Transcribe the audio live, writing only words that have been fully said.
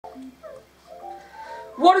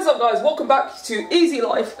What is up, guys? Welcome back to Easy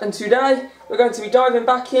Life, and today we're going to be diving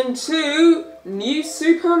back into New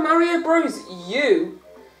Super Mario Bros. U.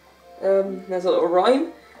 There's a little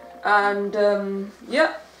rhyme, and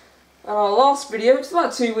yeah, and our last video, which is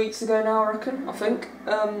about 2 weeks ago now, I think,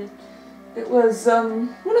 it was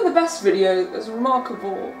one of the best videos. It was a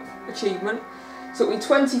remarkable achievement. It took me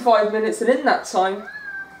 25 minutes, and in that time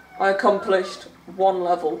I accomplished one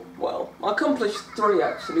level. Well, I accomplished 3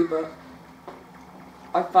 actually, but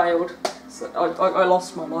I failed. So I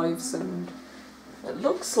lost my lives, and it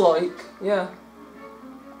looks like, yeah,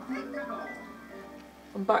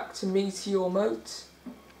 I'm back to Meteor mode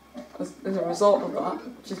as a result of that,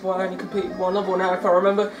 which is why I only completed one level now. If I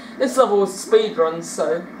remember, this level was a speed run,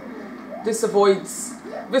 so this avoids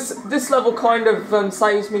this level kind of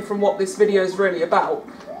saves me from what this video is really about.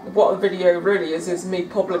 What the video really is me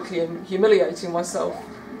publicly humiliating myself.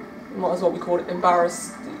 Might as well be called it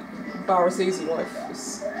Embarrass Easy Life,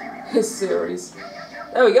 his series.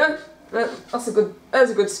 There we go. There's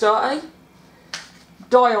a good start, eh?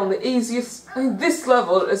 Die on the easiest. I mean, this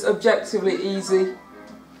level is objectively easy.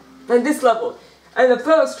 And this level, in the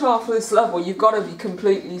first half of this level, you've got to be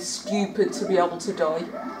completely stupid to be able to die.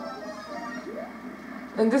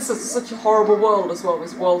 And this is such a horrible world as well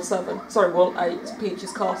as World 7. Sorry, World 8,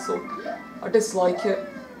 Peach's Castle. I dislike it.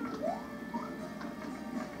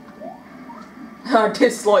 I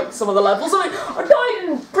dislike some of the levels. I mean, I died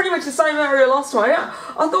in pretty much the same area last time. Yeah,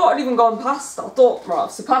 I thought I'd even gone past that. I thought, right,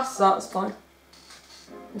 I've surpassed that, it's fine.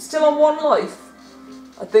 I'm still on 1 life.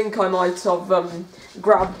 I think I might have I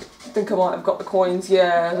think I might have got the coins.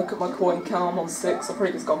 Yeah, look at my coin count, I'm on 6. I've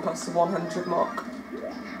probably just gone past the 100 mark.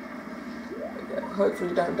 Hopefully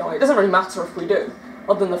we don't die. It doesn't really matter if we do,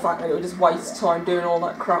 other than the fact that it would just waste time doing all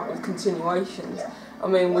that crap with continuations. I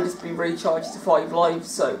mean, we'll just be recharged to 5 lives,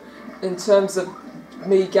 so in terms of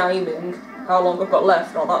me gaming, how long I've got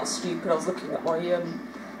left, oh, that's stupid. I was looking at my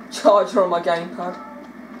charger on my gamepad.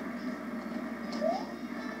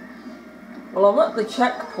 Well, I'm at the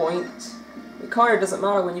checkpoint. It kind of doesn't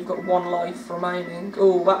matter when you've got 1 life remaining.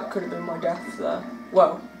 Oh, that could have been my death there.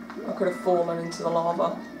 Well, I could have fallen into the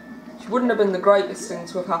lava. Which wouldn't have been the greatest thing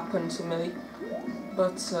to have happened to me,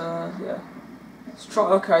 but yeah. Let's try.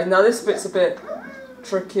 Okay, now this bit's a bit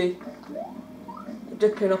tricky.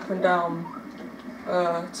 Dipping up and down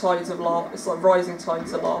tides of lava. It's like rising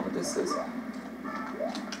tides of lava. This is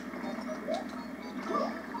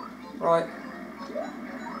right.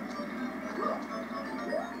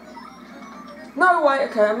 No, wait.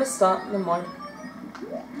 Okay, I missed that. Never mind.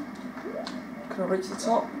 Can I reach the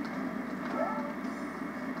top?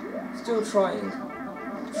 Still trying.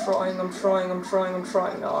 I'm trying.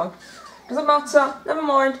 No, doesn't matter. Never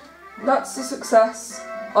mind. That's a success.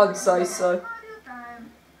 I'd say so.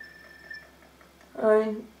 I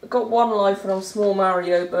mean, I got 1 life and I'm small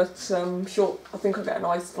Mario, but sure, I think I'll get an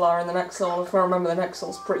ice flower in the next level. If I remember, the next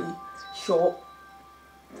level's pretty short,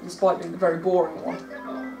 despite being a very boring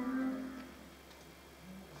one.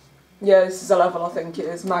 Yeah, this is a level, I think it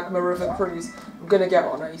is. Magma River Cruise. I'm gonna get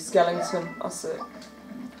on a skeleton. That's it.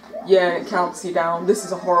 Yeah, it counts you down. This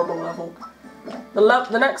is a horrible level.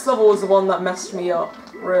 The next level was the one that messed me up,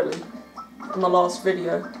 really, in the last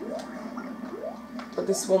video. But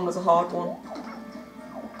this one was a hard one.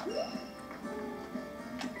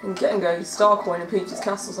 And getting a star coin in Peach's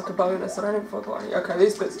Castle is like a bonus. I don't know if I've got any. Okay,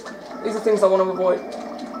 these are things I want to avoid.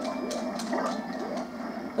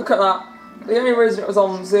 Look at that. The only reason it was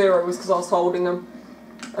on 0 was because I was holding them.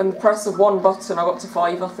 And the press of 1 button, I got to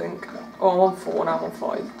 5, I think. Oh, I'm on 4 now, I'm on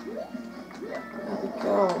 5. There we go.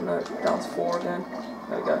 Oh, no, that was 4 again.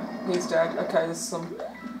 There we go. He's dead. Okay, there's some.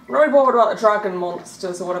 I'm not really bothered about the dragon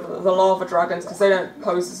monsters or whatever, the lava dragons, because they don't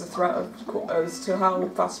pose as a threat as to how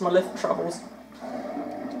fast my lift travels.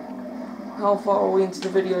 How far are we into the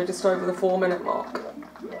video? Just over the 4-minute mark.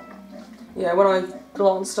 Yeah, when I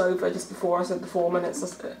glanced over just before I said the 4 minutes,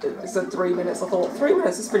 it said 3 minutes. I thought, 3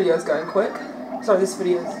 minutes, this video's going quick. Sorry, this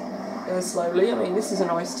video's going slowly. I mean, this is a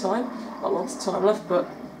nice time. Not lots of time left, but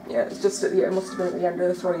yeah, it's just at the it must have been at the end of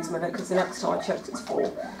the 3's minute, because the next time I checked it's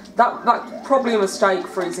 4. That's probably a mistake,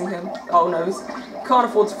 freezing him. Oh no, can't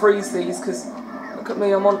afford to freeze these, because look at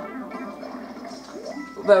me, I'm on.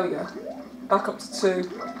 There we go. Back up to 2,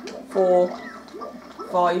 4,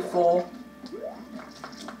 5, 4,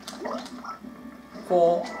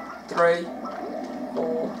 4, 3,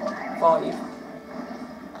 4, 5.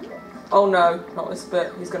 Oh no, not this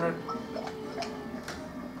bit. He's gonna.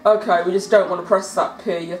 Okay, we just don't want to press that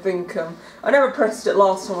P. I think I never pressed it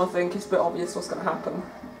last time. I think it's a bit obvious what's going to happen.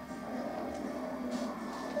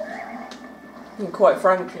 And quite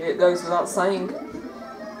frankly, it goes without saying.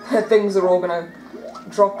 Things are all going to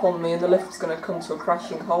drop on me and the lift's going to come to a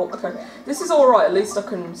crashing halt. Okay, this is alright, at least I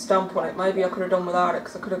can stamp on it. Maybe I could have done without it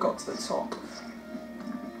because I could have got to the top.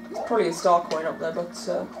 There's probably a star coin up there, but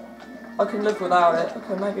I can live without it.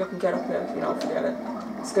 Okay, maybe I can get up here. You know, forget it.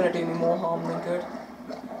 It's going to do me more harm than good.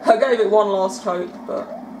 I gave it one last hope, but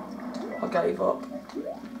I gave up.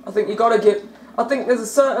 I think you got to give... I think there's a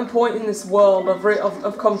certain point in this world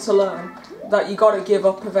I've come to learn that you got to give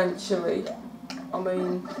up eventually. I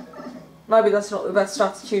mean, maybe that's not the best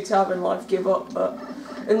attitude to have in life, give up, but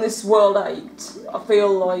in this world 8, I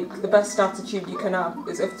feel like the best attitude you can have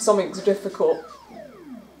is if something's difficult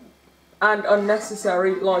and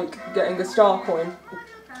unnecessary, like getting a star coin,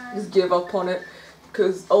 just give up on it,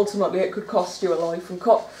 because ultimately it could cost you a life,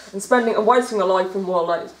 and spending and wasting a life in world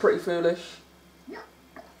 8 is pretty foolish.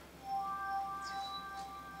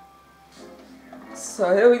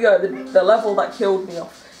 So here we go, the level that killed me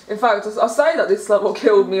off. In fact, I say that this level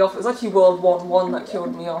killed me off. It's actually World 1-1 that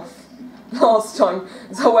killed me off last time.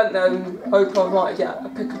 So I went there and hoped I might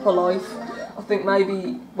pick up a life. I think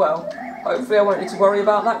maybe, well, hopefully I won't need to worry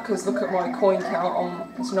about that, because look at my coin count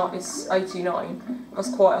on, it's 89.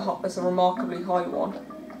 That's that's a remarkably high one.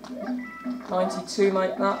 92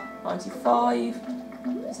 make that, 95.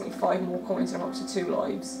 Just need 5 more coins and I'm up to 2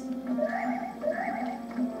 lives.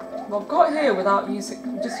 Well, I've got here without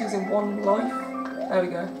just using 1 life. There we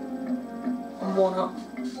go. I'm 1 up.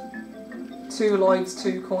 2 lives,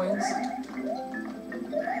 2 coins.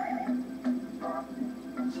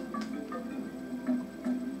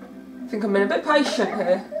 I think I'm being a bit patient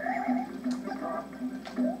here.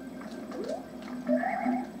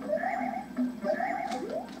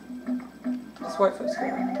 Just wait for it to go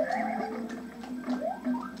around.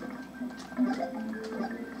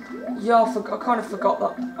 Yeah, I kind of forgot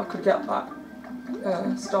that I could get that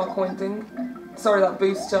star coin thing. Sorry, that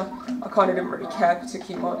booster. I kind of didn't really care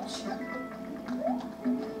particularly much.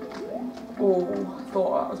 Oh, I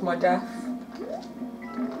thought that was my death.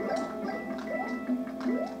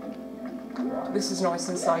 Right, this is nice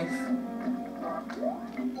and safe.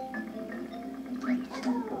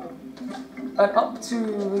 And up to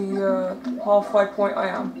the halfway point I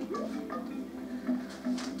am.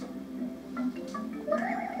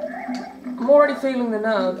 I'm already feeling the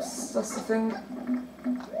nerves, that's the thing.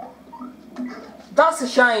 That's a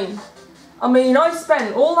shame. I mean, I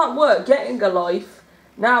spent all that work getting a life,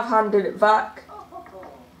 now I've handed it back.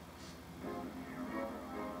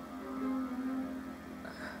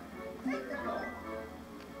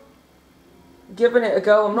 Giving it a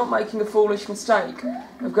go, I'm not making a foolish mistake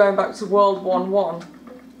of going back to World 1-1.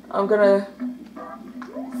 I'm gonna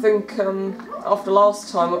think, after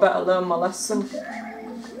last time, I better learn my lesson.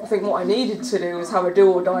 I think what I needed to do was have a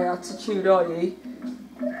do or die attitude, i.e.,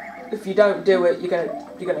 if you don't do it, you're gonna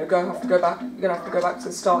have to go back to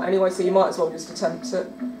the start anyway. So you might as well just attempt it,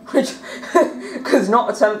 which because not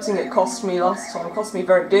attempting it cost me last time. It cost me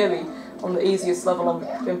very dearly on the easiest level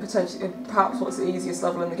perhaps what's the easiest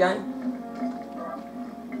level in the game.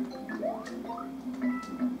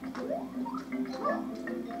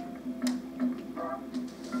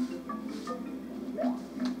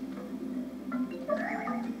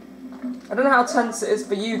 I don't know how tense it is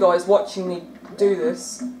for you guys watching me do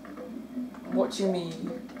this, watching me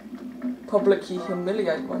publicly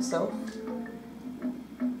humiliate myself.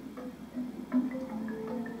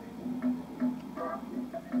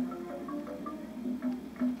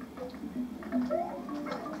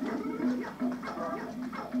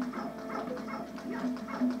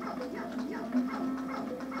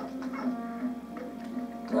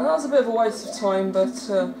 Well, that was a bit of a waste of time, but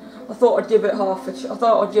I thought I'd give it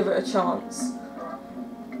a chance.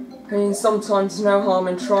 I mean, sometimes there's no harm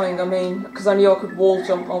in trying, because I knew I could wall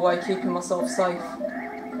jump my way, keeping myself safe.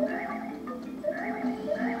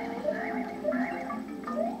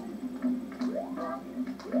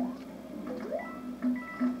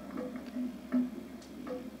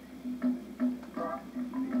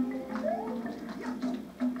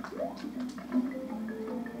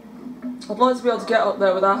 I'd like to be able to get up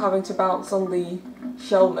there without having to bounce on the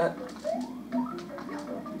shell net.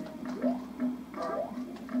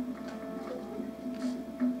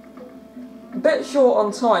 A bit short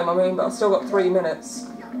on time, but I've still got 3 minutes.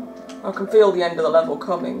 I can feel the end of the level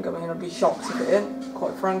coming. I'd be shocked if it isn't,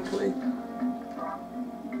 quite frankly.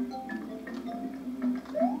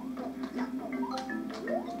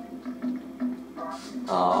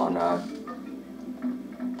 Oh no.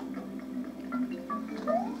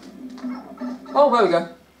 Oh, there we go.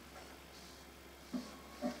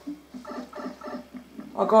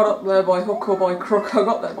 I got up there by hook or by crook. I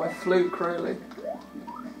got there by fluke, really.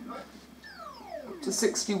 To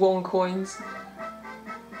 61 coins.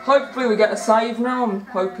 Hopefully we get a save now, I'm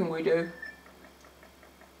hoping we do.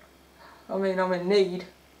 I mean, I'm in need.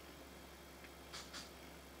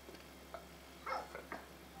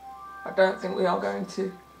 I don't think we are going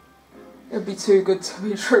to. It'd be too good to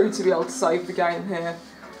be true to be able to save the game here.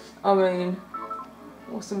 I mean,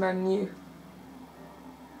 what's the menu?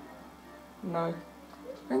 No. They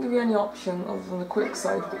don't give you any option other than the quick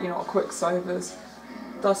save, but you're not quick savers.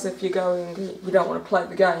 That's if you're going, you don't want to play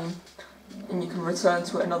the game and you can return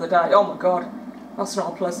to it another day. Oh my god, that's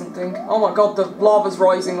not a pleasant thing. Oh my god, the lava's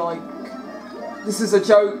rising like, this is a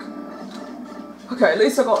joke. Okay, at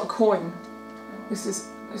least I got a coin. It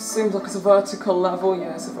seems like it's a vertical level.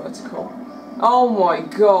 Yeah, it's a vertical. Oh my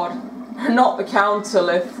god, not the counter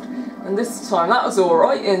lift. And this time, that was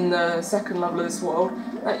alright in the second level of this world.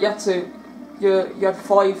 You had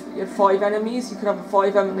five enemies. You could have a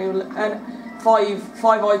five item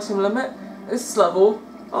limit. This level,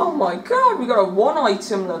 oh my god, we got a 1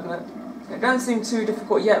 item limit. It doesn't seem too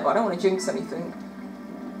difficult yet, but I don't want to jinx anything.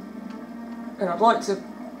 And I'd like to.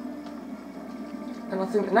 And I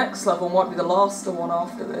think the next level might be the last one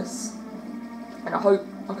after this. And I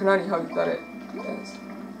can only hope that it is.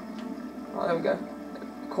 Right, there we go. The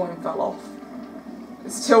coin fell off.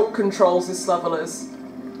 It's tilt controls this level is.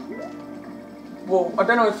 Well, I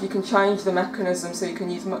don't know if you can change the mechanism so you can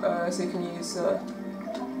use what is it?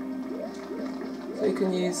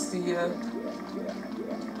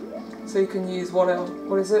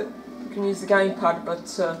 You can use the gamepad,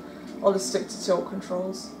 but I'll just stick to tilt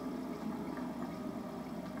controls.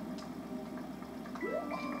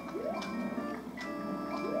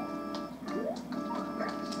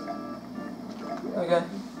 Okay,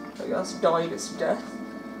 that's died its death.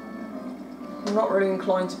 I'm not really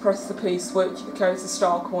inclined to press the P switch. Okay, it's a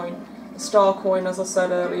star coin. A star coin, as I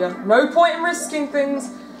said earlier. No point in risking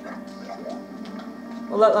things!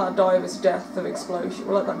 We'll let that die of its death of explosion.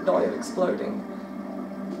 We'll let that die of exploding.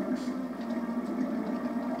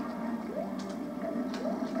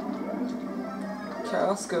 Okay,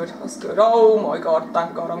 that's good, that's good. Oh my god,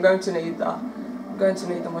 thank god, I'm going to need that. I'm going to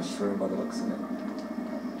need the mushroom by the looks of it.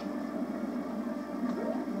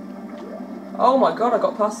 Oh my god, I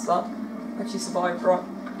got past that. Actually survived, right.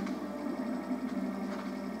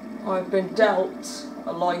 I've been dealt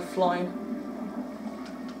a lifeline.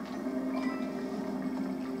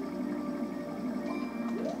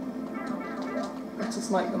 Let's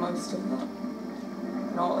just make the most of that.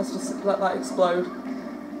 No, let's just let that explode.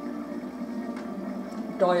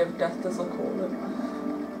 Die of death, as I call it.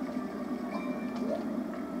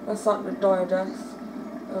 That's that, the die of death.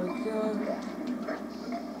 There we go.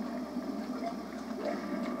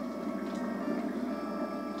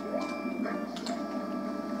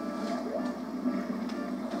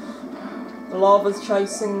 The lava's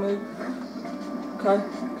chasing me. Okay, I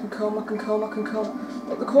can come.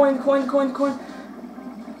 But the coin.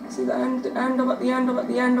 See the end, I'm at the end.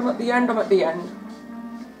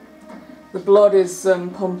 The blood is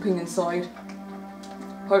pumping inside.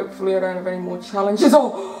 Hopefully I don't have any more challenges.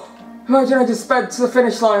 Oh! Imagine I just sped to the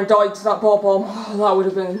finish line and died to that bob bomb. Oh, that would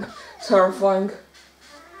have been terrifying.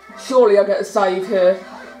 Surely I get a save here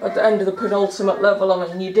at the end of the penultimate level. I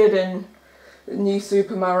mean, you did in New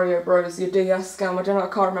Super Mario Bros. Your DS game. I don't know,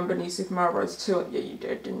 I can't remember New Super Mario Bros. 2. Yeah, you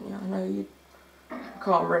did, didn't you? I know you. I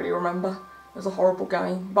can't really remember. It was a horrible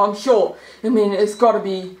game. But I'm sure, I mean, it's got to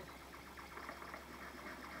be.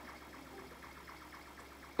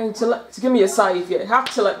 And to give me a save, you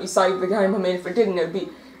have to let me save the game. I mean, if it didn't, it'd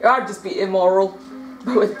just be immoral.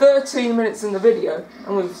 But with 13 minutes in the video,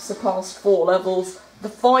 and we've surpassed 4 levels, the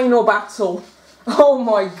final battle. Oh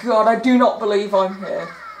my god, I do not believe I'm here.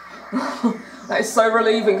 That is so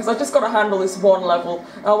relieving, because I've just got to handle this one level,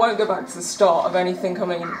 and I won't go back to the start of anything. I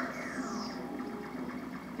mean,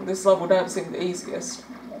 this level don't seem the easiest.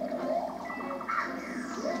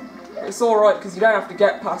 It's alright, because you don't have to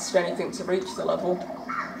get past anything to reach the level.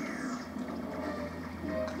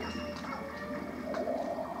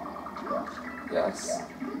 Yes.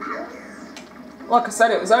 Like I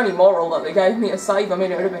said, it was only moral that they gave me a save. I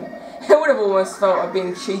mean, it would have almost felt I'd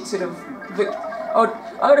been cheated of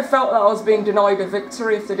I would have felt that I was being denied a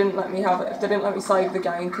victory if they didn't let me have it, if they didn't let me save the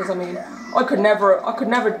game, because I mean, I could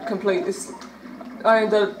never complete this. I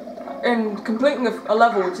mean, in completing a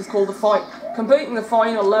level which is called the fight, completing the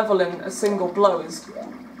final level in a single blow is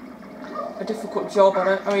a difficult job.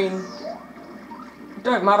 I mean, it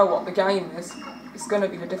don't matter what the game is, it's going to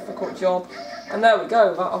be a difficult job. And there we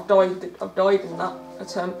go. I've died in that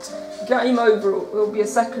attempt. Game over. It will be a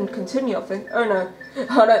second continue, I think. Oh no,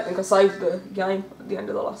 I don't think I saved the game at the end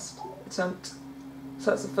of the last attempt.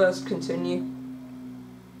 So that's the first continue.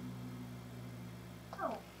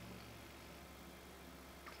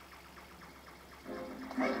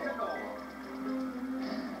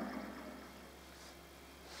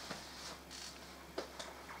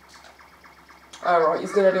 Alright,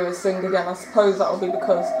 he's gonna do his thing again. I suppose that'll be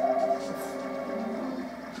because...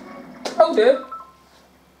 Oh dear!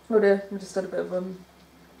 Oh dear, I just had a bit of a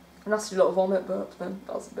nasty little vomit burp then.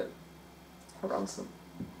 That was a bit ransom.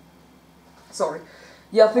 Sorry.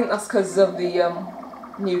 Yeah, I think that's because of the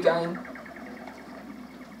new game.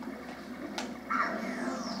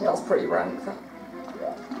 That was pretty rank, that.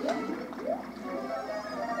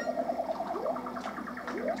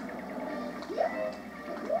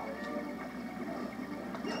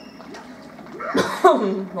 Oh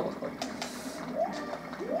my god.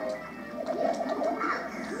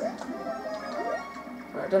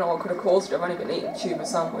 I don't know what could have caused it. I've only been eating a tuna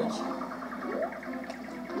sandwich.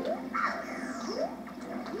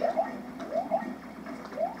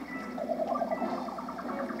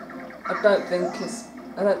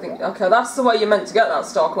 I don't think, okay, that's the way you're meant to get that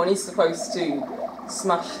star coin. He's supposed to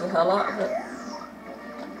smash the hell out of it.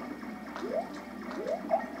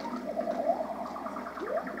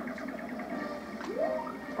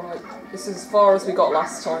 Right, this is as far as we got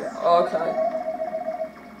last time. Okay.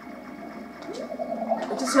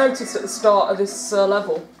 I just noticed at the start of this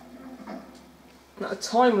level that the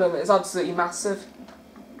time limit is absolutely massive.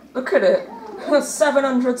 Look at it.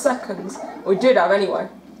 700 seconds. We did have anyway.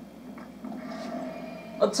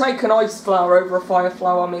 I'd take an ice flower over a fire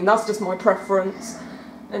flower. I mean, that's just my preference,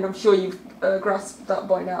 and I'm sure you've grasped that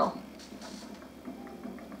by now.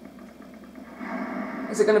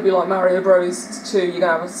 Is it going to be like Mario Bros 2? You're going to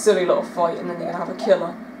have a silly little fight, and then you're going to have a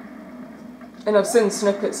killer. And I've seen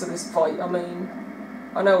snippets of this fight. I mean,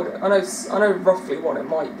 I know roughly what it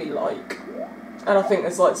might be like, and I think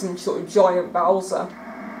there's like some sort of giant Bowser,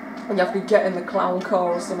 and you have to get in the clown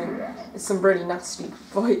car or something. It's some really nasty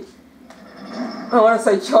fight. I want to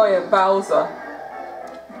say giant Bowser,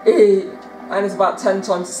 and it's about 10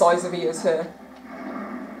 times the size of he is here.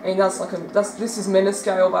 I mean, this is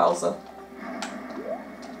mini-scale Bowser.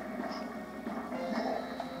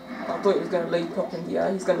 I thought he was going to leap up in the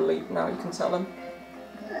air. He's going to leap now, you can tell him.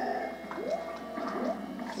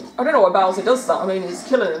 I don't know why Bowser does that. I mean, he's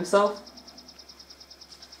killing himself.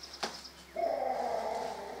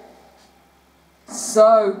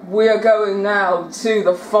 So, we are going now to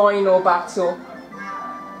the final battle.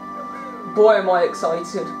 Boy, am I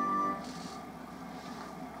excited.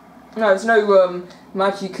 No, there's no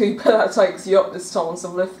Magic Koopa that takes you up this time on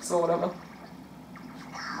some lifts or whatever.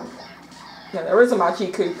 Yeah, there is a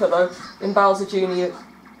Magic Koopa though, in Bowser Jr.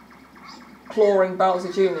 clawing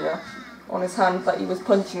Bowser Jr. on his hand that he was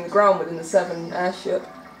punching the ground with in the 7 airship,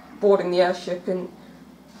 boarding the airship in,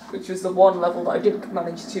 which was the one level that I did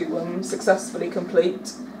manage to successfully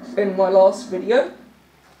complete in my last video.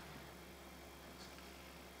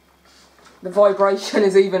 The vibration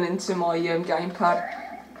is even into my gamepad.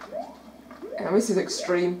 And this is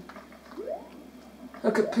extreme.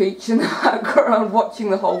 Look at Peach in the background watching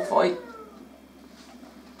the whole fight.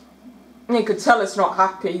 And you could tell it's not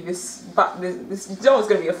happy. This it's always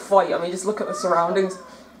going to be a fight. I mean, just look at the surroundings.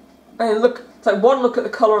 And look, take one look at the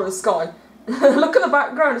colour of the sky. Look at the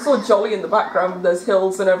background. It's all jolly in the background. There's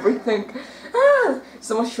hills and everything. Ah, it's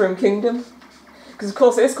the Mushroom Kingdom. Because of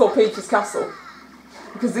course it is called Peach's Castle.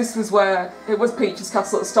 Because this was where, it was Peach's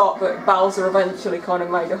Castle at the start, but Bowser eventually kind of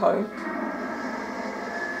made a home.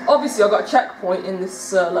 Obviously I got a checkpoint in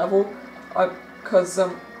this level, because I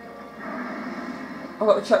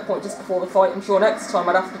got a checkpoint just before the fight. I'm sure next time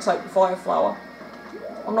I'd have to take the fire flower.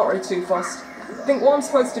 I'm not really too fussed. I think what I'm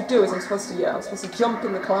supposed to do is I'm supposed to jump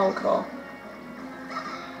in the clown car.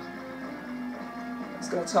 It's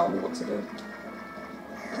going to tell me what to do.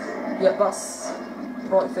 Yep, that's the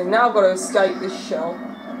right thing. Now I've got to escape this shell.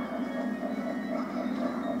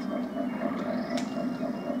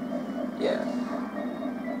 Yeah.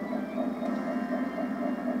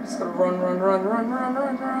 Just gotta run.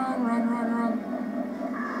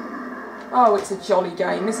 Oh, it's a jolly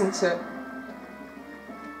game, isn't it?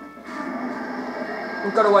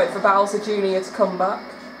 We've got to wait for Bowser Jr. to come back.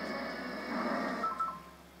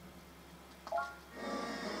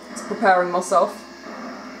 Just preparing myself.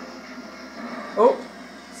 Oh,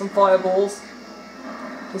 some fireballs.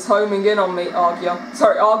 He's homing in on me, Argya.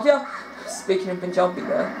 Sorry, Argya? Speaking in Punjabi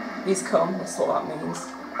there. He's come, that's what that means.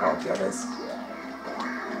 Argya is.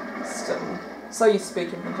 So you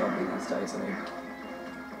speak in Punjabi these days, I mean.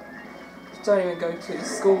 Don't even go to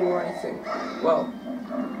school or anything. Well,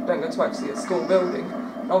 don't go to actually a school building.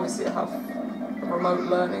 Obviously I have a remote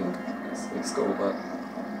learning at school, but...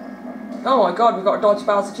 Oh my god, we've got to dodge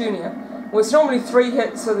Bowser Jr. Well, it's normally 3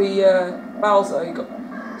 hits of the Bowser. You've got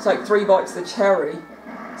to take 3 bites of the cherry.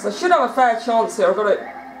 So I should have a fair chance here.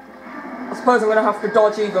 I suppose I'm going to have to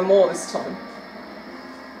dodge even more this time.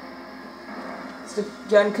 Just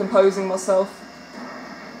again composing myself.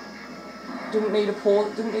 Didn't need to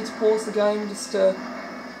pause the game. Just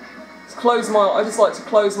close my. I just like to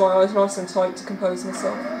close my eyes nice and tight to compose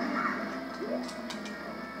myself.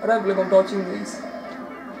 I don't believe I'm dodging these.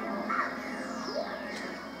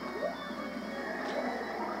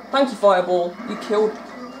 Thank you, Fireball. You killed.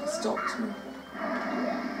 Stopped me.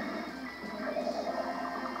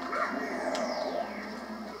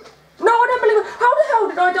 No, I don't believe it. How the hell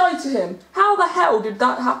did I die to him? How the hell did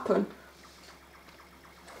that happen?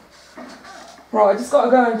 Right, I just got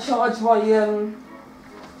to go and charge my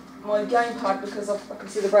my gamepad because I can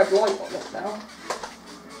see the red light on it now.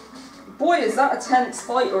 Boy, is that a tense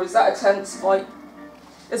fight, or is that a tense fight?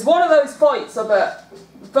 It's one of those fights, I bet.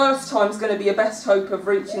 The first time's going to be your best hope of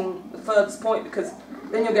reaching the furthest point, because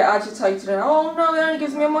then you'll get agitated and, oh no, it only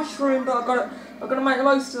gives me a mushroom, but I've got to make the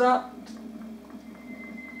most of that.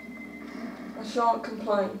 I shan't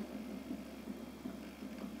complain.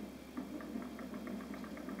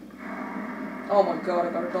 Oh my god,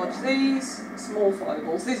 I've got to dodge these small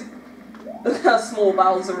fireballs. These, look how small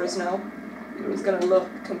Bowser is now. He's going to look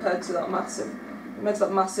compared to that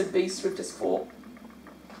massive beast we've just fought.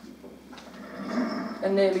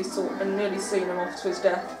 And nearly seen him off to his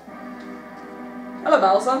death. Hello,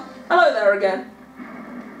 Bowser. Hello there again.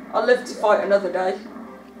 I'll live to fight another day.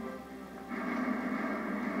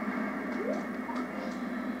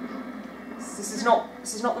 This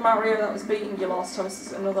is not the Mario that was beating you last time. This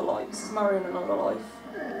is another life. This is Mario in another life.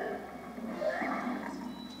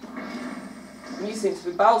 You seem to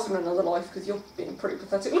be Bowser in another life because you're being pretty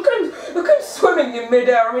pathetic. Look at him! Look at him swimming in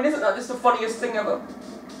midair. I mean, isn't that just the funniest thing ever?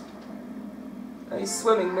 And he's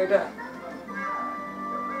swimming midair.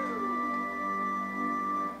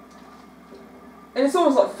 And it's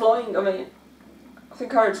almost like flying. I mean, I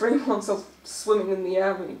think I had a dream once of swimming in the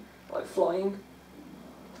air, I mean, like flying.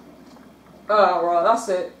 Oh, right, that's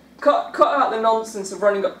it. Cut out the nonsense of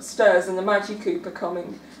running up the stairs and the Magikoopa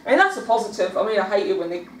coming. I mean, that's a positive. I mean, I hate it when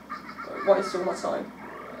they waste all my time.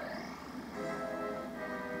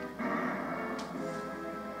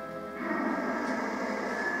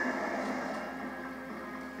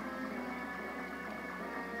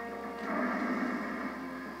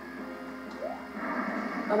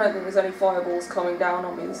 I don't think there's any fireballs coming down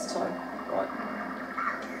on me this time. Right.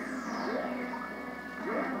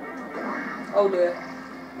 Oh dear.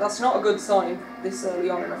 That's not a good sign this early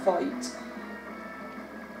on in a fight.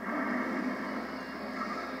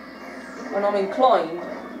 And I'm inclined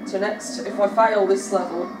to if I fail this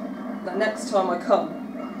level, the next time I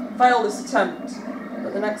come, fail this attempt,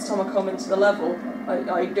 but the next time I come into the level,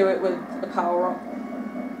 I do it with the power up.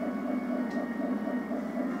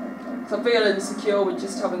 So I feel insecure with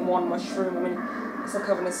just having one mushroom. I mean, it's like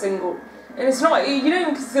having a single, and it's not, you don't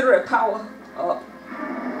even consider it a power up.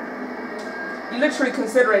 You're literally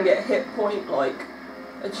considering it a hit point, like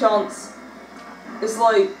a chance. It's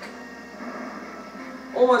like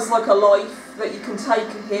almost like a life that you can take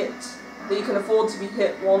a hit, that you can afford to be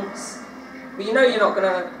hit once, but you know you're not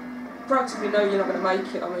gonna, practically know you're not gonna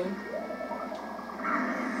make it. I mean,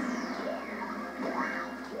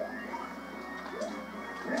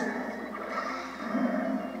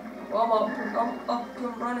 well, I'm up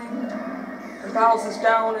and running, and Bowser's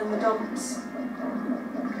down in the dumps.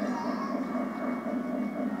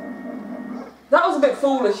 That was a bit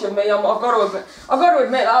foolish of me. I've got to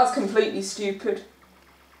admit that was completely stupid.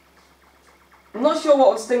 I'm not sure what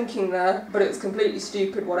I was thinking there, but it was completely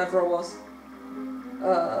stupid, whatever it was.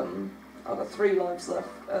 I've got 3 lives left.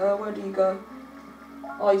 Where do you go?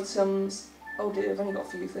 Items. Oh dear, I've only got a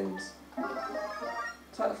few things.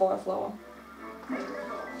 Take the fire flower.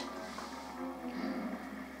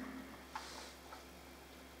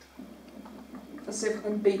 Let's see if I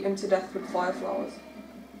can beat him to death with fire flowers.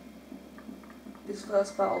 This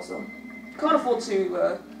first Bowser. Can't afford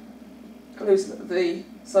to lose the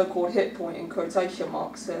so-called hit point in quotation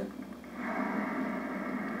marks here.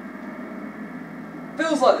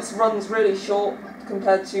 Feels like this run's really short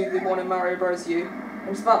compared to the one in Mario Bros. U. I'm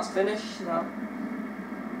just about to finish now.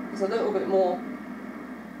 There's a little bit more.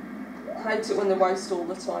 I hate it when they waste all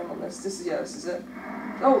the time on this. This is it.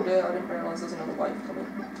 Oh dear, I didn't realise there's another wave coming.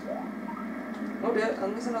 Oh dear,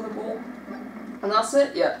 and there's another ball. And that's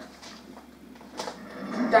it? Yeah.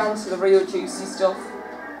 Down to the real juicy stuff.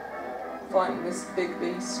 Fighting this big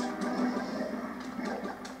beast.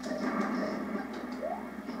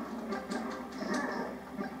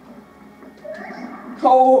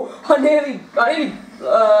 Oh, I nearly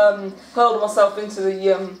hurled myself into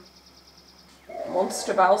the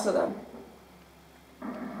monster Bowser then.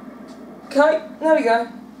 Okay, there we go.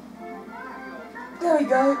 There we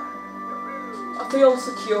go. I feel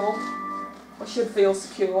secure. I should feel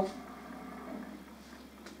secure.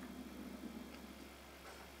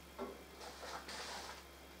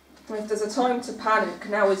 And if there's a time to panic,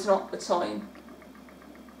 now is not the time.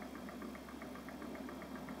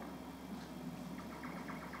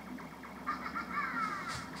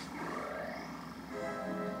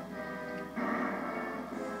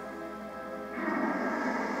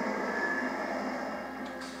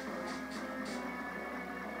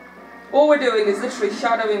 All we're doing is literally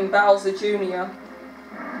shadowing Bowser Jr.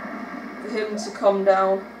 for him to come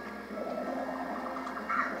down.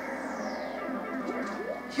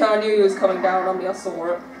 Yeah, I knew he was coming down on me, I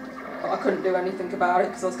saw it. But I couldn't do anything about it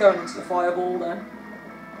because I was going into the fireball then.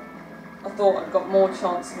 I thought I'd got more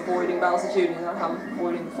chance of avoiding Bowser Jr. than I have of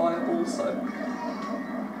avoiding the fireball, so...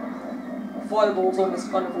 The fireball's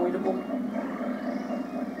almost unavoidable.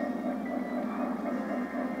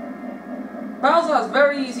 Bowser has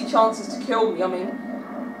very easy chances to kill me. I mean,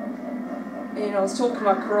 you know, I was talking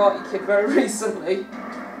about Karate Kid very recently,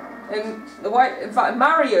 and the way, in fact,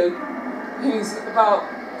 Mario, who's about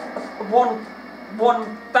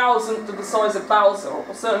 1/1000th of the size of Bowser, or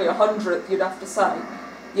certainly 100th, you'd have to say,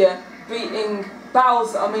 yeah, beating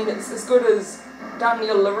Bowser. I mean, it's as good as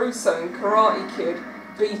Daniel LaRusso in Karate Kid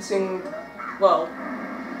beating, well,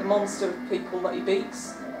 the monster of people that he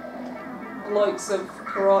beats, the likes of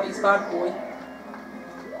Karate's Bad Boy.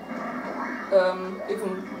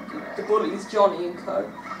 Even the bullies, Johnny and co.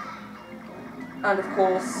 And of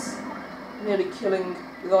course, nearly killing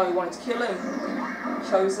the guy who wanted to kill him,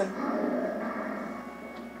 Chosen.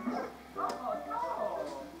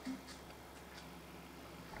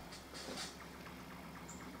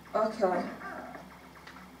 Okay.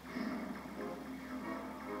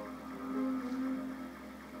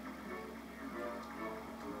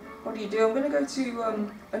 What do you do? I'm going to go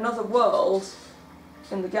to another world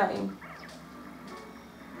in the game.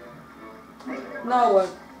 No, I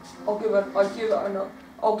won't. I'll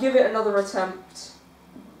give it another attempt.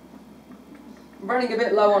 I'm running a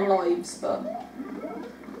bit low on lives, but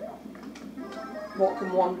what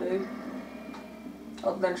can one do?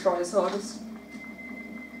 Other than try his hardest.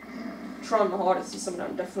 Trying my hardest is something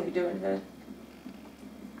I'm definitely doing here.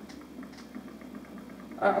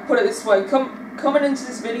 I'll put it this way, coming into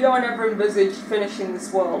this video, I never envisaged finishing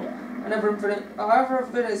this world. I never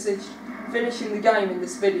envisaged finishing the game in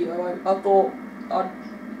this video. I thought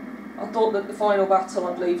that the final battle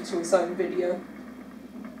I'd leave to its own video.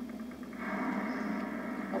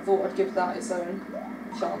 I thought I'd give that its own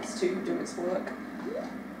chance to do its work.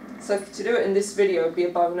 So to do it in this video would be a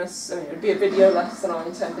bonus. I mean, it would be a video less than I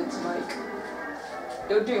intended to make.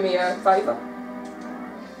 It would do me a favour.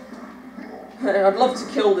 I'd love to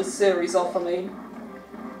kill this series off, I mean.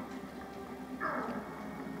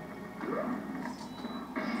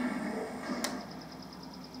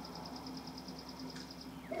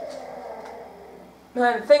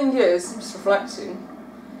 Man, the thing is, I'm just reflecting,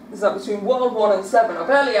 is that between World 1 and 7, I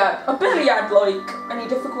barely had like any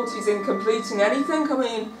difficulties in completing anything. I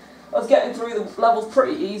mean, I was getting through the levels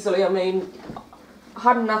pretty easily. I mean,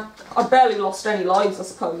 I barely lost any lives, I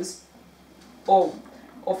suppose. Or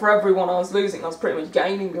for everyone I was losing, I was pretty much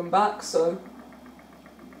gaining them back, so...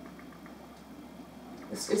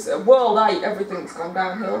 It's at World 8, everything's gone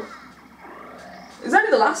downhill. It's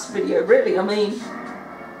only the last video, really. I mean,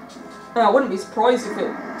 I wouldn't be surprised if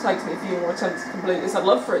it takes me a few more attempts to complete this. I'd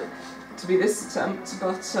love for it to be this attempt,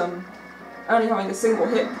 but only having a single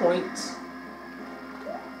hit point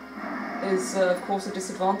is, of course, a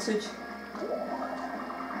disadvantage.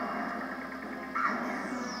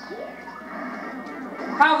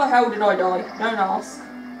 How the hell did I die? Don't ask.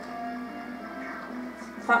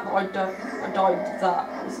 The fact that I died to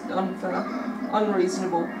that was unfair,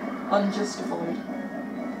 unreasonable, unjustified.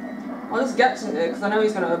 I'll just get to it because I know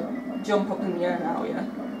he's going to jump up in the air now, yeah.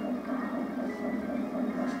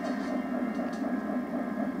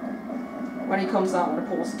 When he comes out, I'm going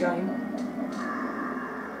to pause the game.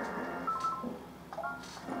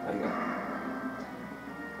 There you go.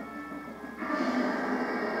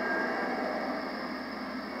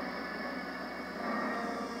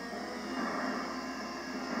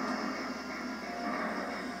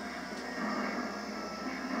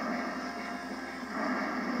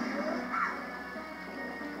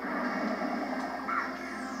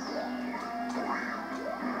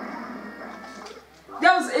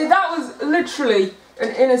 That was literally an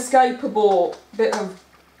inescapable bit of...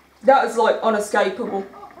 That was like unescapable,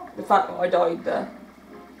 the fact that I died there.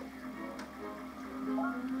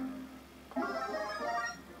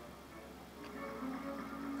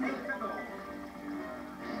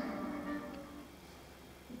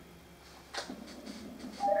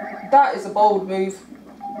 That is a bold move.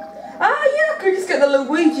 Ah, yeah, I could just get the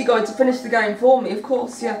Luigi guy to finish the game for me, of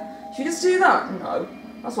course, yeah. Should we just do that? No.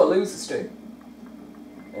 That's what losers do.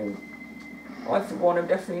 I for one am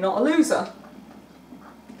definitely not a loser.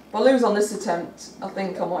 If I lose on this attempt, I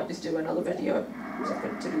think I might just do another video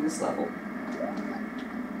to do this level.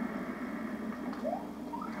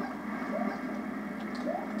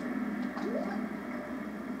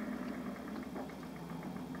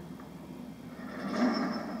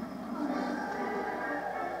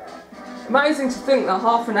 Amazing to think that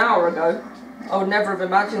half an hour ago I would never have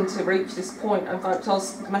imagined to reach this point. In fact, I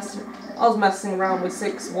was messing around with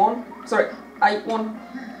 6-1. Sorry, 8-1.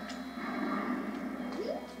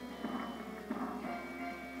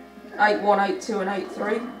 8-1, 8-2 and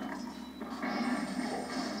 8-3.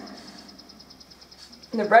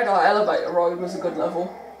 The red eye elevator ride was a good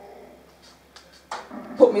level.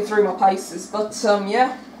 Put me through my paces, but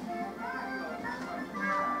yeah.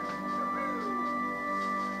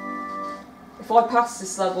 If I pass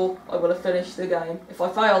this level, I will have finished the game. If I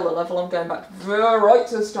fail the level, I'm going back right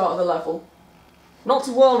to the start of the level. Not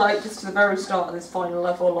to World 8, just to the very start of this final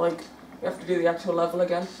level, like, you have to do the actual level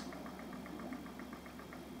again.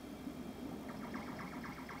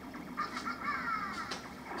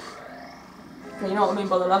 Okay, you know what I mean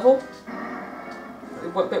by the level?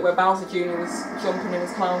 The bit where Bowser Jr. was jumping in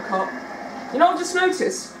his clown cart. You know, I've just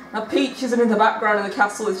noticed, now Peach isn't in the background of the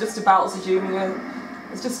castle, it's just a Bowser Jr.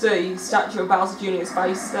 It's just a statue of Bowser Jr.'s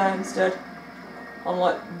face there instead, on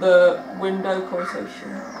like the window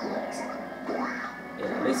quotation.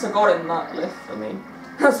 Yeah, at least I got in that lift. I mean,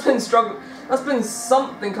 that's been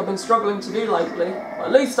something I've been struggling to do lately. But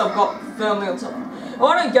at least I've got firmly on top.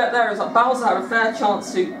 What I don't get there is that Bowser had a fair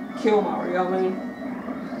chance to kill Mario. I mean,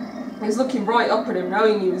 he was looking right up at him,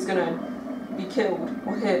 knowing he was going to be killed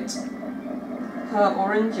or hit, hurt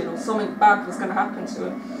or injured, or something bad was going to happen to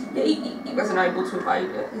him. Yeah, he wasn't able to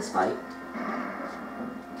evade his fate.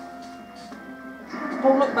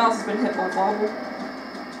 Oh look, Bowser's been hit by a fireball.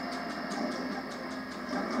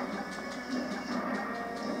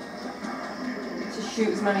 Just shoot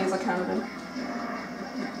as many as I can of him.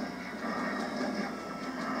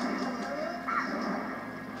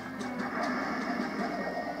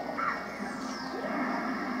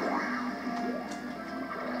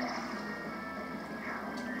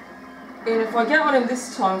 And if I get on him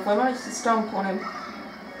this time, if I manage to stomp on him...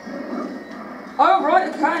 Oh, right,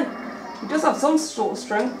 okay. He does have some sort of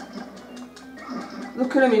strength.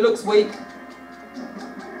 Look at him, he looks weak.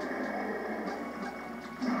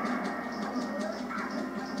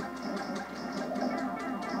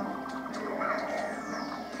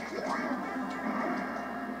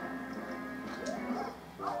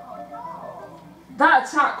 That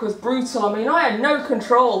attack was brutal. I mean, I had no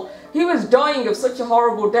control. He was dying of such a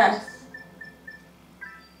horrible death.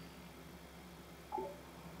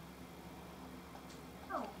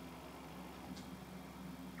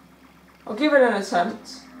 I'll give it an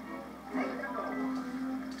attempt.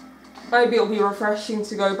 Maybe it'll be refreshing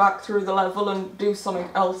to go back through the level and do something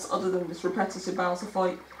else other than this repetitive Bowser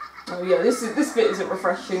fight. Oh yeah, this bit isn't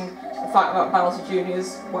refreshing. The fact that Bowser Jr.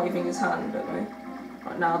 is waving his hand at me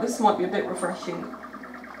right now. This might be a bit refreshing.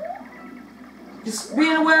 Just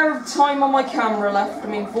being aware of the time on my camera left. I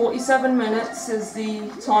mean, 47 minutes is the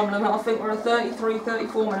time limit. I think we're at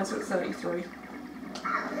 34 minutes at 33.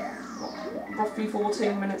 Roughly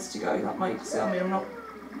 14 minutes to go, that makes it. I mean,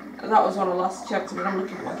 that was when I last checked. I mean, I'm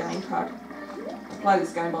looking at my gamepad. I play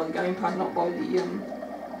this game by the gamepad, not by the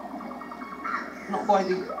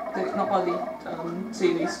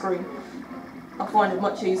TV screen. I find it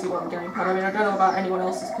much easier on the gamepad. I mean, I don't know about anyone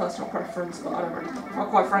else's personal preference, but I don't really,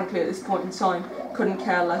 quite frankly, at this point in time, couldn't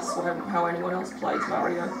care less how anyone else plays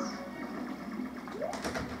Mario.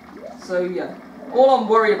 So yeah, all I'm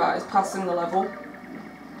worried about is passing the level.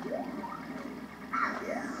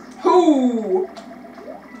 Ooh!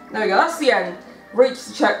 There we go, that's the end. Reached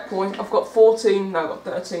the checkpoint. I've got 13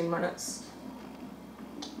 minutes.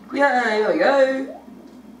 Yeah, there we go.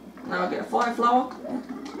 Now I get a fire flower. Yeah,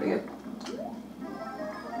 there we go.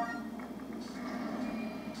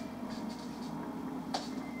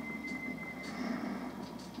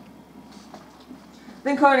 I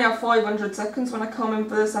think I only have 500 seconds when I come in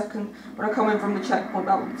for the second. When I come in from the checkpoint,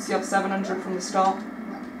 that will see I have 700 from the start.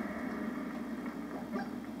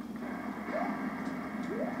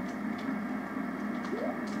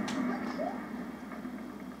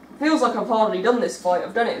 Feels like I've hardly done this fight.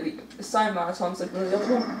 I've done it the same amount of times I've done the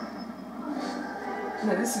other one.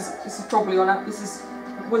 No, this is probably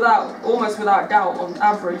almost without doubt on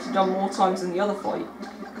average done more times than the other fight,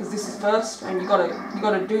 because this is first, and you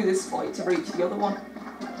gotta do this fight to reach the other one.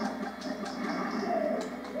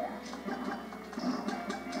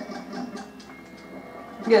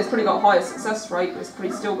 Yeah, it's got a higher success rate, but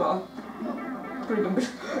it's still got a pretty good.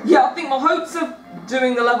 Yeah, I think my hopes of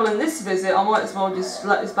doing the level in this visit, I might as well just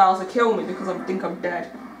let this Bowser kill me because I think I'm dead.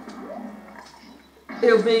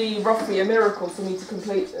 It'll be roughly a miracle for me to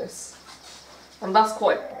complete this. And that's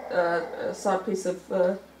quite a sad piece of...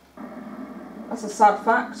 that's a sad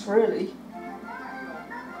fact, really.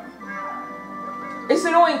 It's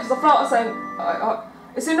annoying because I felt the same...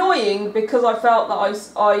 it's annoying because I felt that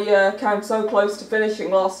I came so close to finishing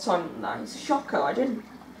last time. No, it's a shocker, I didn't.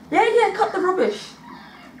 Yeah, cut the rubbish.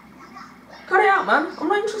 Cut it out, man. I'm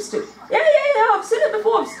not interested. Yeah, I've seen it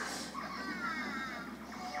before.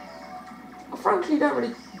 I frankly don't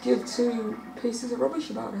really give two pieces of rubbish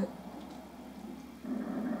about it.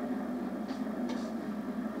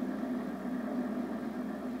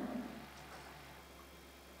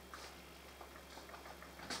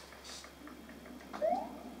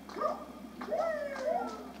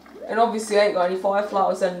 And obviously I ain't got any fire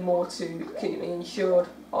flowers anymore to keep me insured,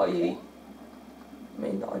 i.e.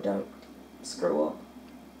 mean that I don't screw up.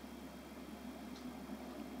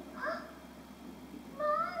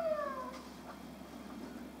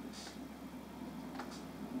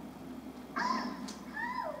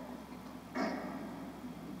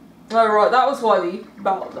 Oh right, that was why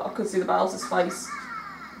I could see the Bowser's face.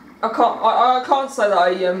 I can't say that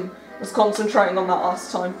I was concentrating on that last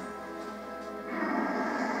time.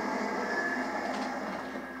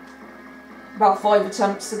 About 5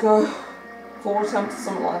 attempts ago. 4 attempts,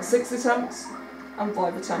 something like that. 6 attempts and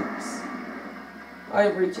 5 attempts. I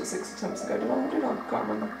didn't reach it 6 attempts ago, did I? I can't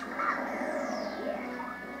remember.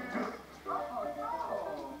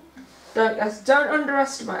 Don't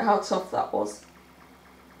underestimate how tough that was.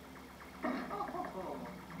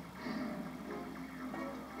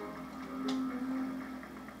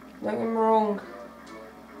 Don't get me wrong.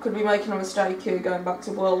 Could be making a mistake here going back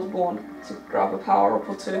to World 1 to grab a power up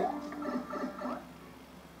or two.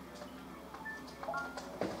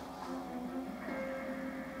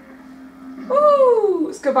 Woo!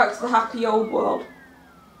 Let's go back to the happy old world.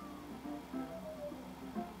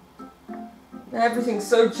 Everything's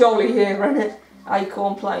so jolly here, isn't it?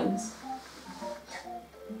 Acorn Plains.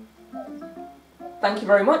 Thank you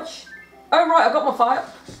very much. Oh right, I got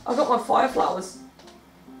my fire flowers.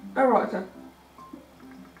 Oh right, okay.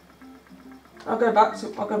 I'll go back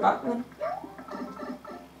then.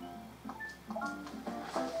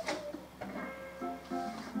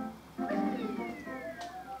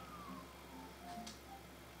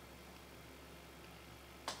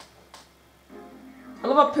 I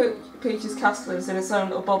love how Peach's castle is in its own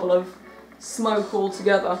little bubble of smoke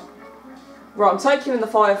altogether. Right, I'm taking in the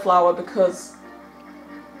fire flower because...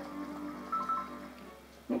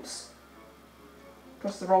 Oops.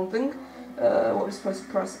 Press the wrong thing. What was supposed to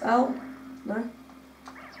press? L? No?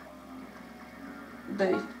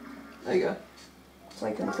 D. There you go.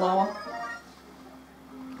 Taking the flower.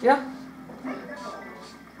 Yeah?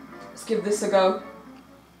 Let's give this a go.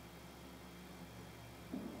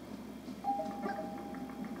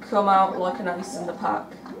 Come out like an ace in the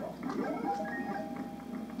pack.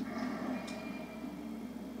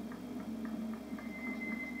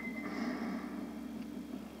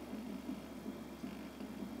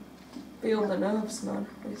 Feel the nerves, man.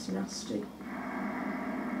 It's nasty.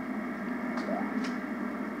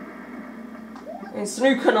 And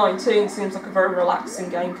Snooker 19 seems like a very relaxing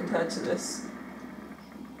game compared to this.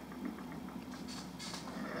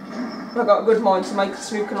 I've got a good mind to make a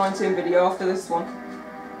Snooker 19 video after this one.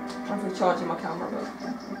 I'm recharging my camera,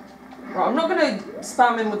 but... Right, I'm not going to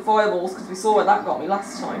spam in with fireballs because we saw where that got me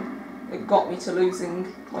last time. It got me to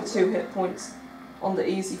losing my 2 hit points on the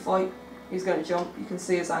easy fight. He's going to jump. You can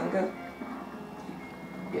see his anger.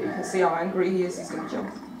 Yeah, you can see how angry he is. He's going to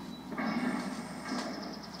jump.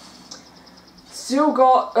 Still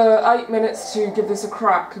got 8 minutes to give this a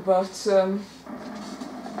crack, but this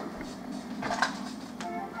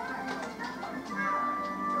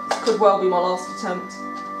could well be my last attempt.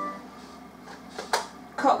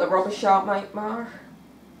 Cut the rubbish out, mate, Mar.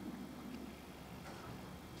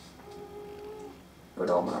 Good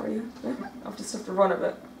old Mario. Yeah, I've just have to run a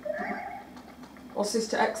bit. Also, is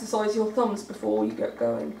to exercise your thumbs before you get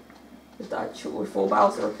going with the actual, before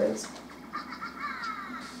Bowser appears.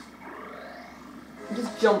 He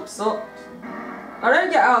just jumps up. I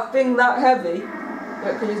don't get how a thing that heavy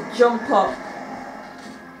that can just jump up.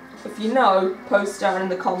 If you know, post down in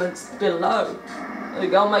the comments below. There we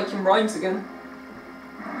go, I'm making rhymes again.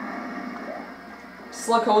 Just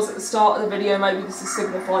like I was at the start of the video, maybe this is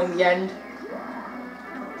signifying the end.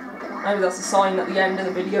 Maybe that's a sign that the end of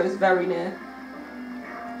the video is very near.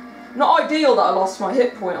 Not ideal that I lost my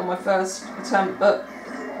hit point on my first attempt, but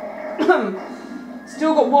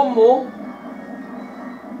still got one more.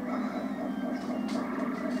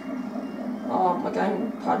 Oh, oh, my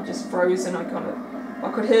gamepad just frozen.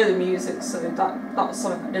 I could hear the music, so that was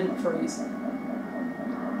something that didn't freeze.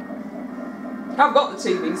 I've got the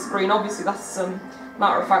TV screen, obviously that's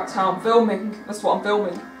matter of fact how I'm filming. That's what I'm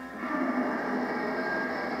filming.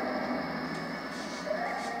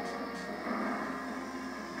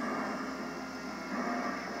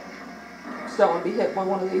 Just don't want to be hit by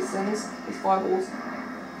one of these things, these fireballs.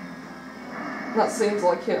 That seems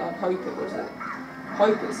like it, I'd hope it was it.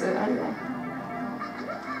 Hope it's it anyway.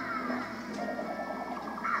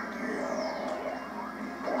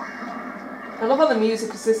 I love how the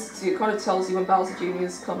music assists you, it kind of tells you when Bowser Jr.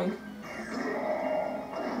 is coming.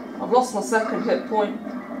 I've lost my second hit point.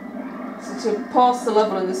 So to pass the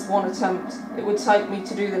level in this one attempt, it would take me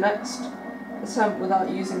to do the next attempt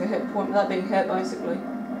without using a hit point, without being hit basically.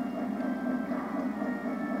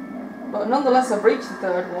 But nonetheless, I've reached the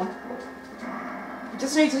third one. I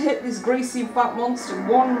just need to hit this greasy fat monster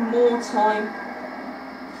one more time.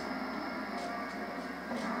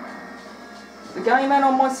 The game ain't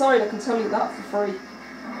on my side, I can tell you that for free.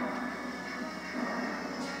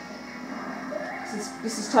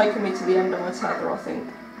 This has taken me to the end of my tether, I think.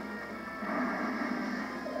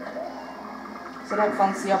 So I don't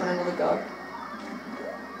fancy having another go.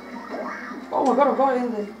 Oh my god, I've got it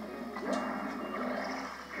in there.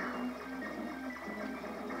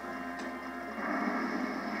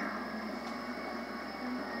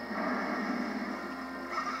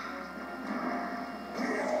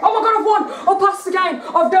 I've passed the game!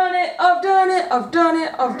 I've done it! I've done it! I've done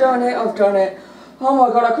it! I've done it! I've done it! Oh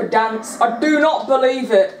my god, I could dance! I do not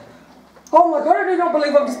believe it! Oh my god, I do not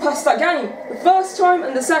believe I've just passed that game! The first time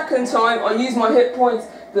and the second time I used my hit points.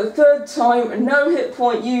 The third time, no hit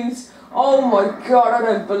point used. Oh my god, I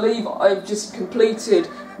don't believe I've just completed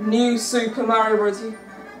New Super Mario Bros. U.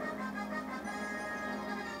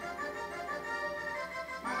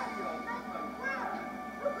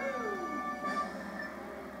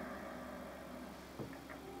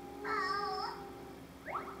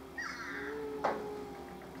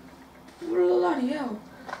 Bloody hell.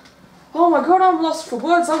 Oh my god, I'm lost for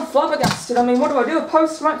words, I'm flabbergasted. I mean, what do I do? A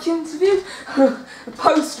post-match interview? A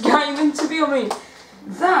post-game interview? I mean,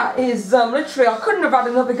 that is literally, I couldn't have had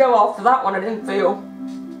another go after that one, I didn't feel.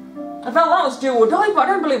 I felt that was do or die, but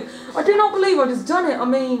I do not believe I just done it. I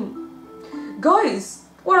mean, guys,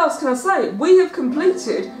 what else can I say? We have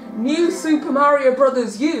completed New Super Mario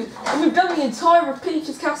Bros. U, and we've done the entire of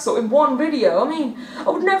Peach's Castle in one video. I mean, I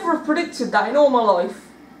would never have predicted that in all my life.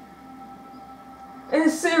 And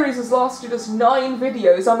this series has lasted us 9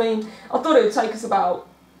 videos. I mean, I thought it would take us about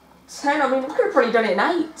 10. I mean, we could have probably done it in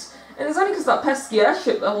 8. And it's only because of that pesky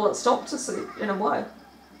airship level that stopped us in a way.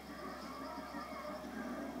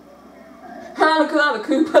 Ah, look at that, the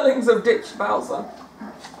Koopalings have ditched Bowser.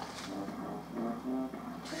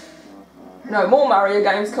 No, more Mario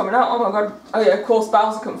games coming out. Oh my god. Oh yeah, of course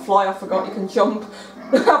Bowser can fly, I forgot he can jump.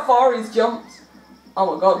 Look how far he's jumped.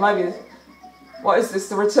 Oh my god, maybe... What is this,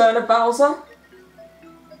 the return of Bowser?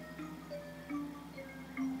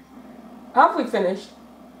 Have we finished?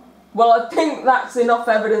 Well, I think that's enough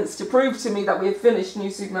evidence to prove to me that we have finished New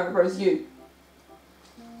Super Mario Bros. U.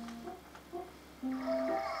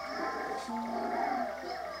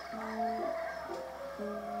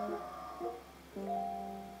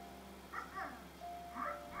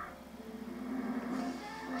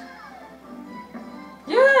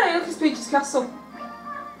 Yay! Look at Peach's Castle.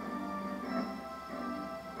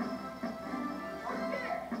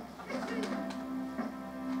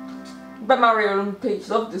 But Mario and Peach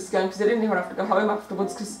loved this game because they didn't even have to go home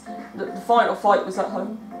afterwards because the final fight was at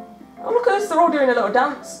home. Oh look at this, they're all doing a little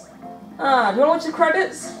dance. Ah, do you want to watch the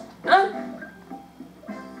credits? No?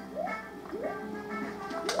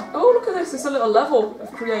 Oh look at this, it's a little level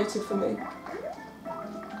I've created for me.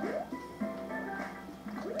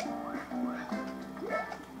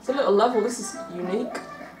 It's a little level, this is unique.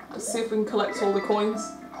 Let's see if we can collect all the coins.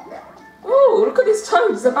 Oh, look at these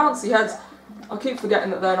toads, they're bouncy heads. I keep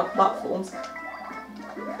forgetting that they're not platforms.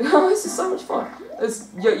 Oh, this is so much fun.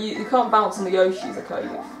 You can't bounce on the Yoshis, okay?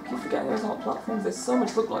 You keep forgetting those aren't platforms. They so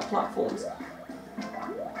much look like platforms.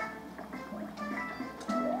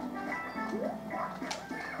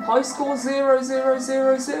 High score 0, 0,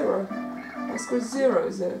 0, 0. High score 0,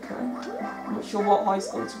 is it? Okay. I'm not sure what high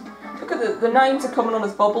score is. Look at the names are coming on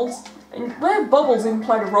as bubbles. And where bubbles even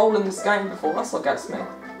played a role in this game before, that's what gets me.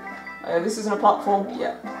 This isn't a platform?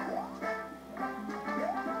 Yeah.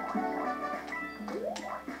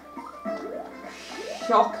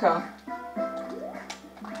 Shocker.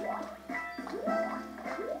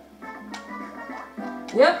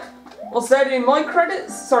 Yep. Whilst they're doing my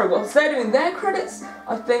credits, whilst they're doing their credits,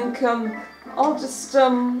 I think I'll just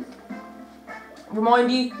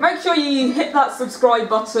remind you, make sure you hit that subscribe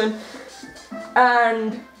button,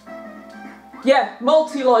 and yeah,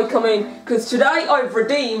 multi-like, because today I've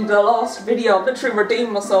redeemed the last video. I've literally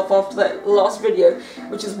redeemed myself after that last video,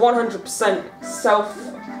 which is 100%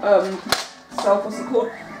 what's it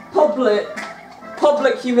called?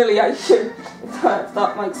 Public humiliation, if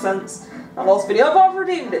that makes sense. That last video, but I've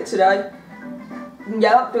redeemed it today. And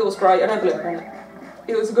yeah, that feels great, I don't believe in it.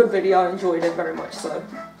 It was a good video, I enjoyed it very much so.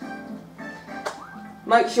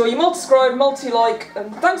 Make sure you multi-subscribe, multi-like,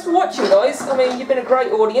 and thanks for watching, guys. You've been a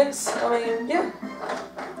great audience. Yeah.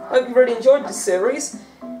 Hope you really enjoyed this series.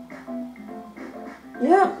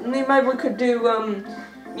 Yeah, maybe we could do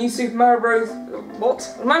new Super Mario Bros.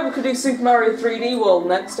 What? Maybe we could do Super Mario 3D World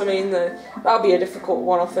next. That'll be a difficult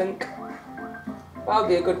one, I think. That'll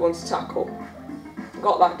be a good one to tackle.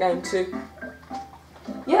 Got that game too.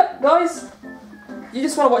 Yeah, guys. You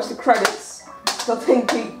just want to watch the credits. I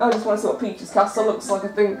just want to see what Peach's castle looks like. I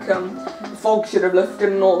think the fog should have lifted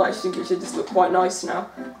and all that. I think it should just look quite nice now.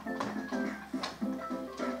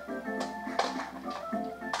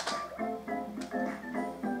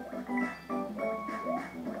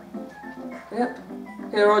 Yep.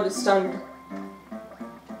 Here I just stand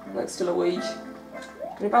next to Luigi.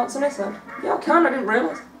 Can you bounce on his head? Yeah, I can. I didn't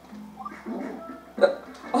realise.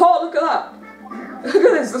 Oh, look at that! Look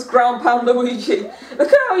at this, this ground pound Luigi.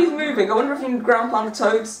 Look at how he's moving. I wonder if you can ground pound the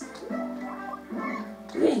toads.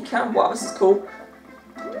 Yeah, you can. Wow, this is cool.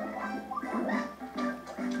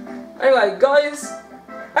 Anyway, guys,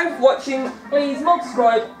 thanks for watching. Please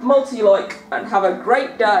multi-subscribe, multi-like, and have a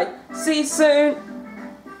great day. See you soon.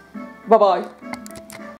 Bye-bye.